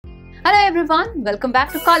Hello everyone, welcome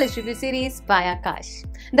back to College Review Series by Akash.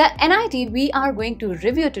 The NIT we are going to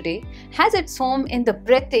review today has its home in the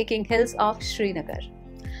breathtaking hills of Srinagar.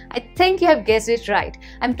 I think you have guessed it right.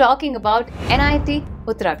 I'm talking about NIT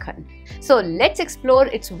Uttarakhand. So let's explore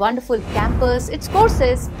its wonderful campus, its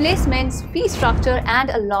courses, placements, fee structure and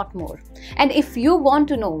a lot more. And if you want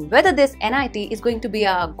to know whether this NIT is going to be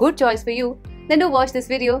a good choice for you, then do watch this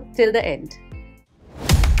video till the end.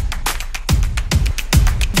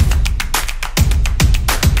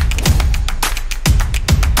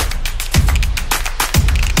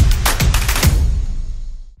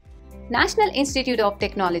 National Institute of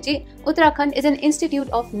Technology, Uttarakhand is an institute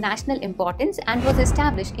of national importance and was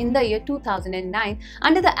established in the year 2009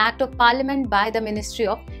 under the Act of Parliament by the Ministry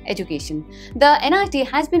of Education. The NIT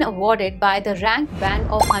has been awarded by the rank band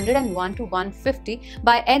of 101 to 150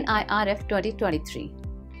 by NIRF 2023.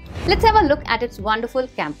 Let's have a look at its wonderful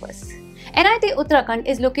campus. NIT Uttarakhand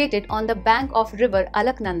is located on the bank of river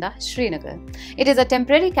Alaknanda, Srinagar. It is a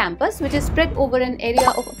temporary campus which is spread over an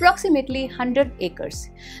area of approximately 100 acres.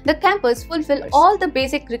 The campus fulfills all the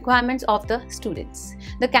basic requirements of the students.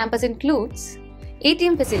 The campus includes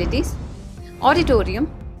ATM facilities,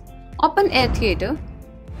 auditorium, open-air theatre,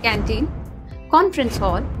 canteen, conference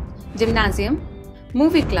hall, gymnasium,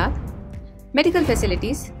 movie club, medical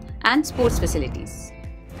facilities and sports facilities.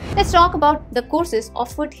 Let's talk about the courses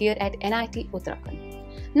offered here at NIT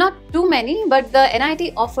Uttarakhand. Not too many, but the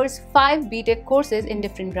NIT offers 5 BTech courses in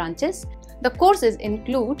different branches. The courses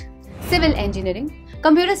include Civil Engineering,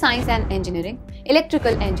 Computer Science and Engineering,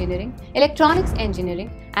 Electrical Engineering, Electronics Engineering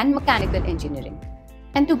and Mechanical Engineering.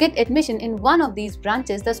 And to get admission in one of these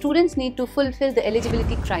branches, the students need to fulfill the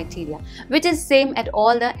eligibility criteria, which is same at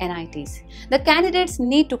all the NITs. The candidates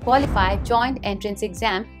need to qualify Joint Entrance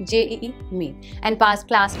Exam JEE Main and pass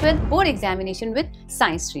Class 12 board examination with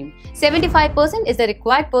Science stream. 75% is the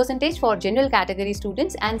required percentage for general category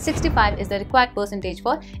students and 65% is the required percentage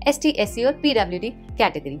for ST, SC or PWD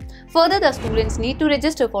category. Further, the students need to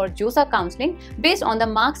register for JOSA counselling based on the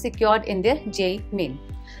marks secured in their JEE Main.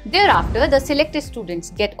 Thereafter, the selected students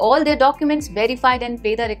get all their documents verified and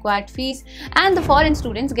pay the required fees, and the foreign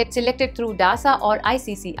students get selected through DASA or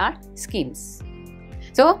ICCR schemes.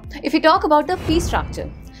 So, if we talk about the fee structure,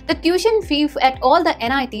 the tuition fee at all the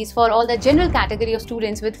NITs for all the general category of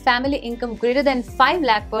students with family income greater than 5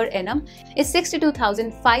 lakh per annum is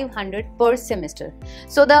 62,500 per semester.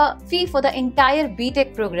 So the fee for the entire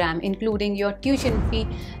BTech program, including your tuition fee,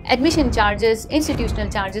 admission charges, institutional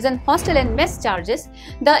charges and hostel and mess charges,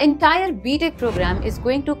 the entire BTech program is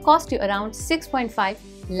going to cost you around 6.5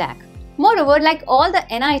 lakh. Moreover, like all the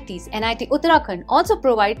NITs, NIT Uttarakhand also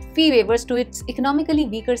provide fee waivers to its economically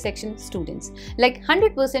weaker section students, like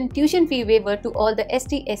 100% tuition fee waiver to all the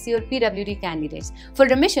ST, SC or PWD candidates, full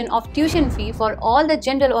remission of tuition fee for all the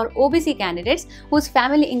general or OBC candidates whose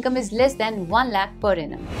family income is less than 1 lakh per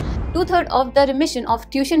annum. 2/3 of the remission of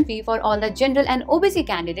tuition fee for all the general and OBC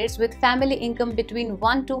candidates with family income between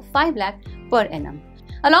 1 to 5 lakh per annum.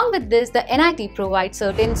 Along with this, the NIT provides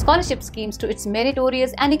certain scholarship schemes to its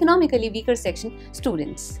meritorious and economically weaker section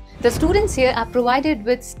students. The students here are provided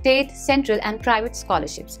with state, central and private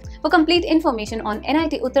scholarships. For complete information on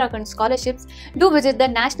NIT Uttarakhand scholarships, do visit the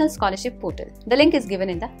National Scholarship Portal. The link is given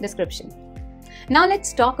in the description. Now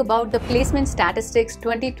let's talk about the placement statistics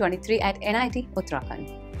 2023 at NIT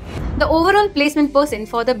Uttarakhand. The overall placement percent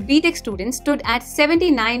for the BTech students stood at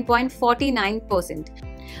 79.49%.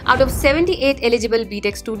 Out of 78 eligible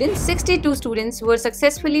BTech students, 62 students were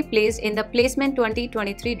successfully placed in the Placement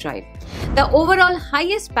 2023 drive. The overall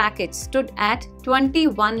highest package stood at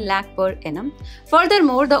 21 lakh per annum.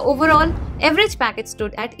 Furthermore, the overall average package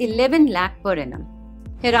stood at 11 lakh per annum.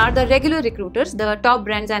 Here are the regular recruiters, the top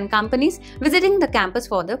brands and companies visiting the campus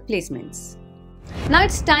for the placements. Now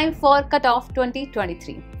it's time for Cutoff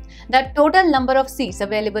 2023. The total number of seats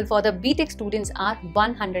available for the BTech students are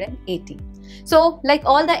 180. So, like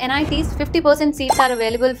all the NITs, 50% seats are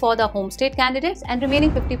available for the home state candidates and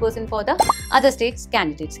remaining 50% for the other states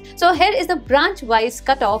candidates. So, here is the branch-wise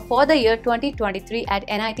cutoff for the year 2023 at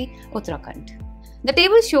NIT Uttarakhand. The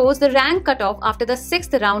table shows the rank cutoff after the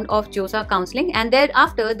 6th round of JOSA counselling, and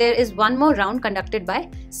thereafter there is one more round conducted by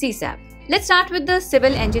CSAP. Let's start with the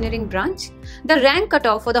Civil Engineering branch. The rank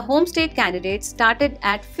cutoff for the home state candidates started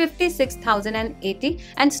at 56,080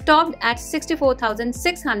 and stopped at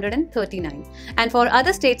 64,639. And for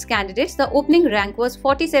other states candidates, the opening rank was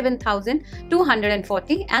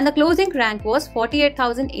 47,240 and the closing rank was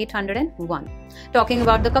 48,801. Talking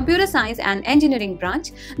about the Computer Science and Engineering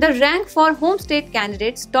branch, the rank for home state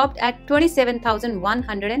candidates stopped at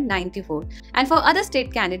 27,194, and for other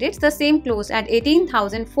state candidates, the same closed at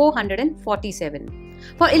 18,447.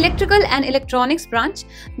 For Electrical and Electronics branch,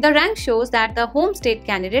 the rank shows that the home state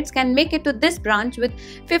candidates can make it to this branch with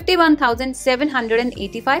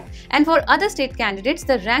 51,785, and for other state candidates,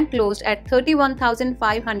 the rank closed at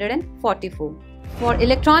 31,544. For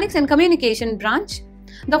Electronics and Communication branch,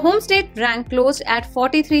 the home state rank closed at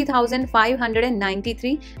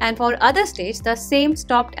 43,593, and for other states, the same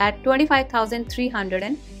stopped at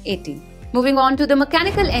 25,380. Moving on to the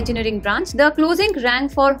Mechanical Engineering branch, the closing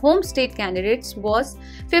rank for home state candidates was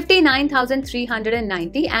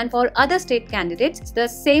 59,390, and for other state candidates, the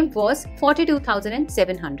same was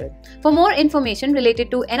 42,700. For more information related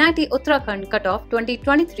to NIT Uttarakhand Cutoff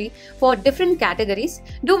 2023 for different categories,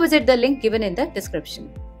 do visit the link given in the description.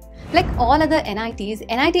 Like all other NITs,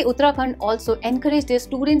 NIT Uttarakhand also encouraged their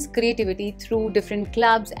students' creativity through different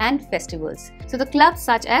clubs and festivals. So the clubs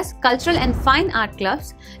such as Cultural and Fine Art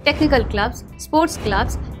Clubs, Technical Clubs, Sports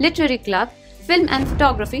Clubs, Literary Club, Film and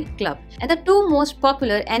Photography Club. And the two most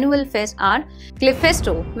popular annual fests are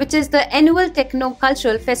Cliffesto, which is the annual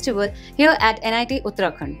techno-cultural festival here at NIT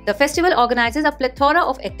Uttarakhand. The festival organizes a plethora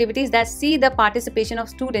of activities that see the participation of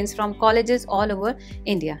students from colleges all over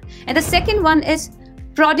India. And the second one is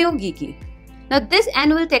Prodyogiki. Now, this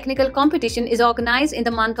annual technical competition is organized in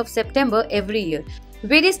the month of September every year.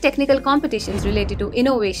 Various technical competitions related to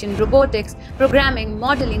innovation, robotics, programming,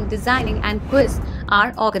 modeling, designing, and quiz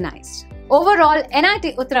are organized. Overall,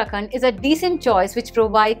 NIT Uttarakhand is a decent choice which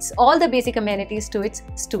provides all the basic amenities to its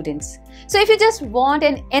students. So if you just want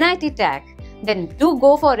an NIT tag, then do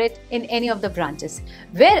go for it in any of the branches.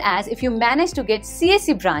 Whereas if you manage to get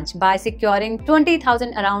CSE branch by securing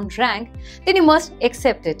 20,000 around rank, then you must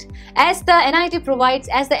accept it, as the NIT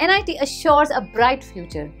assures a bright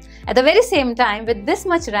future. At the very same time, with this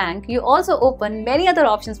much rank, you also open many other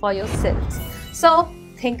options for yourselves. So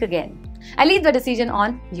think again. I leave the decision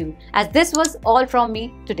on you, as this was all from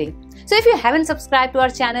me today. So if you haven't subscribed to our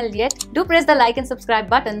channel yet, do press the like and subscribe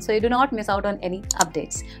button so you do not miss out on any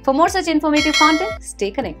updates. For more such informative content,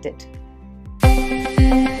 stay connected.